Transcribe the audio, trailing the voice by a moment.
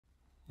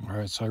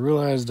Alright, so I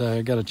realized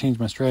I got to change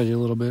my strategy a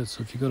little bit.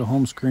 So if you go to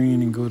home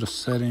screen and go to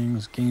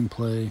settings,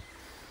 gameplay, I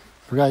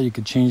forgot you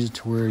could change it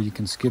to where you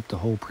can skip the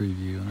whole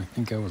preview, and I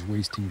think I was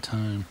wasting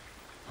time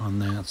on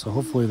that. So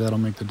hopefully that'll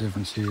make the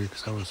difference here,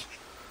 because I was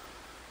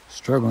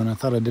struggling. I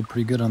thought I did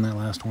pretty good on that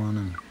last one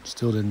and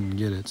still didn't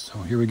get it. So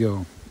here we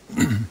go.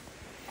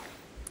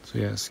 So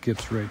yeah, it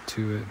skips right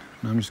to it.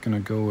 And I'm just going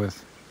to go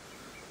with,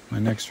 my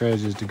next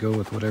strategy is to go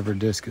with whatever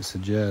disc it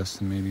suggests,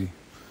 and maybe,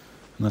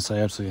 unless I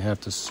absolutely have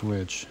to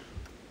switch,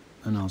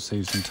 then I'll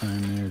save some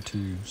time there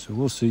too. So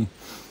we'll see.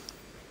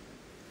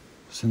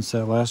 Since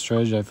that last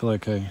strategy, I feel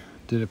like I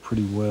did it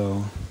pretty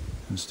well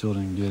and still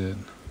didn't get it.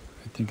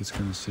 I think it's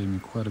going to save me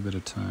quite a bit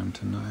of time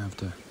to not have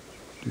to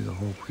do the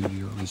whole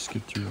preview, or at least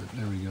skip through it.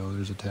 There we go,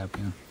 there's a tap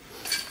in.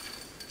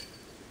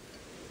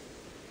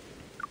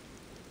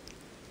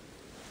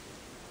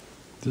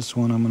 This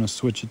one I'm going to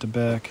switch it to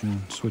back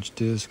and switch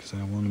disc, because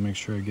I want to make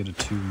sure I get a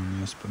 2 on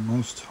this. But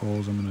most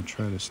holes I'm going to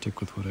try to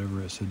stick with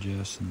whatever it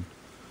suggests. And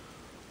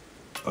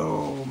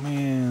oh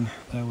man,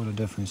 that would have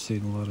definitely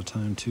saved a lot of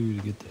time too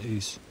to get the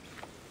ace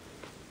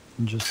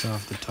just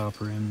off the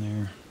topper in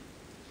there.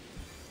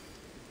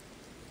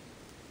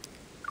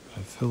 I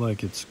feel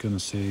like it's going to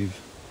save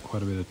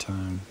quite a bit of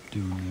time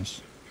doing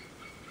this.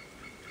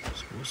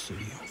 So we'll see.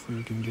 Hopefully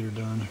we can get her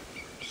done.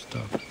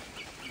 Stop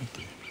right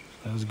there.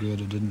 That was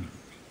good. It didn't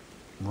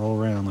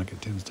roll around like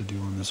it tends to do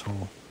on this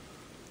hole.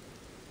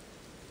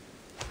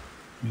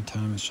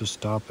 Anytime it's just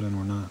stopping and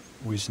we're not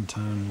wasting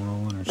time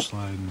rolling or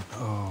sliding.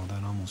 Oh,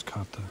 that almost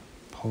caught the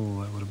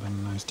pole. That would have been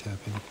a nice tap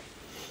in.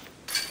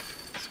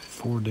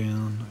 4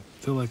 down.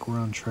 I feel like we're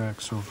on track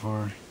so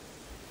far.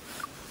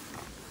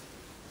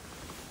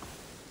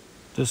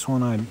 This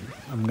one I'm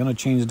going to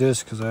change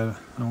this because I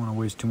don't want to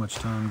waste too much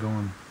time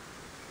going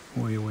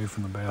way away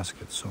from the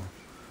basket. So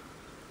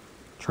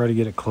try to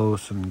get it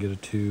close and get a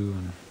 2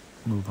 and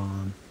move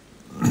on.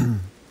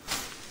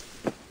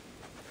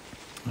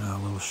 A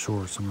little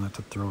short, so I'm going to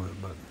have to throw it,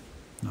 but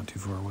not too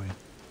far away.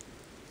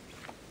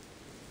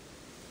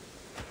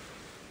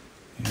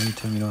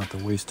 Anytime you don't have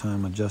to waste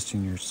time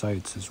adjusting your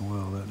sights as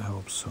well, that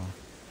helps. So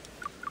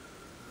I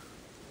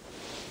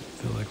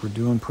feel like we're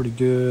doing pretty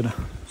good.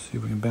 See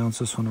if we can bounce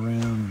this one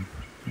around and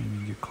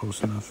maybe get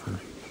close enough for...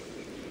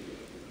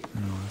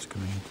 No, that's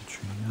going to hit the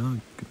tree. No,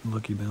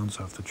 lucky bounce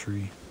off the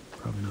tree.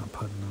 Probably not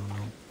putting, no.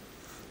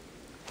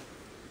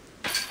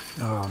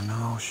 Oh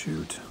no,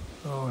 shoot.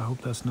 Oh, I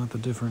hope that's not the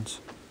difference.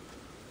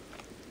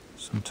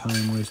 Some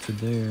time wasted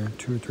there.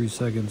 2 or 3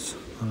 seconds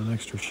on an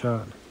extra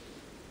shot.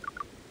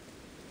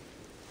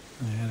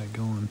 I had it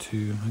going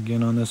too.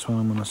 Again, on this one,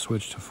 I'm going to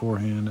switch to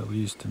forehand at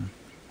least and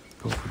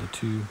go for the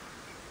 2.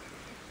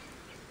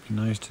 Be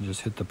nice to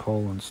just hit the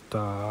pole and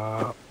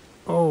stop.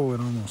 Oh, it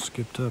almost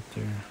skipped up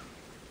there.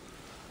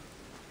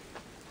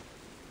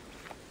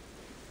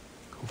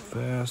 Go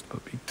fast,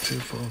 but be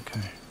careful.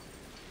 Okay.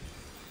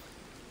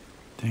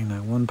 Dang,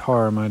 that one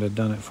par might have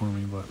done it for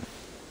me, but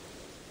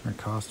it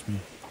cost me.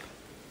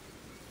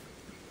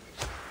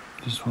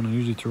 This one I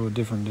usually throw a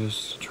different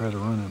disc to try to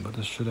run it, but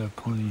this should have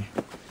plenty.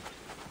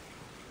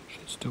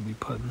 Should still be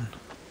putting.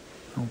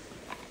 Nope.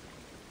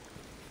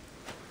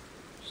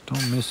 Just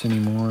don't miss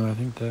anymore. I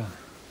think that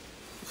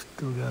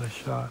still got a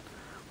shot.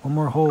 One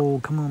more hole.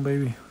 Come on,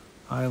 baby.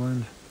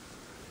 Island.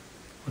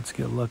 Let's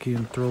get lucky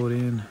and throw it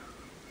in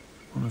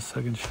on the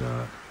second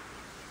shot.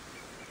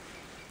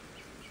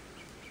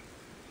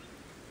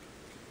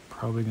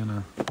 Probably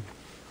gonna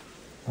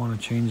want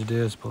to change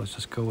this, but let's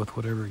just go with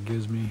whatever it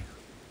gives me.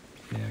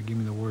 Yeah, give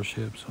me the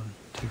warship, so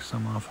take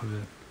some off of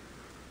it.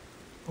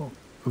 Oh,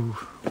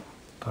 oof.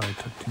 Thought I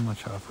took too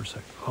much off for a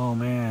second. Oh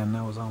man,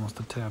 that was almost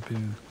a tap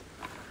in.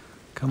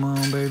 Come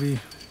on, baby.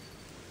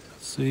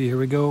 Let's see, here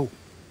we go.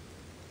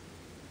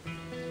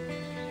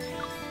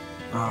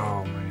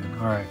 Oh man,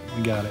 all right,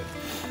 we got it.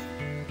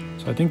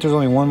 So I think there's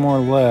only one more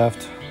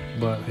left,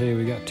 but hey,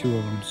 we got 2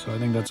 of them. So I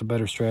think that's a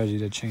better strategy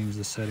to change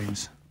the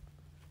settings.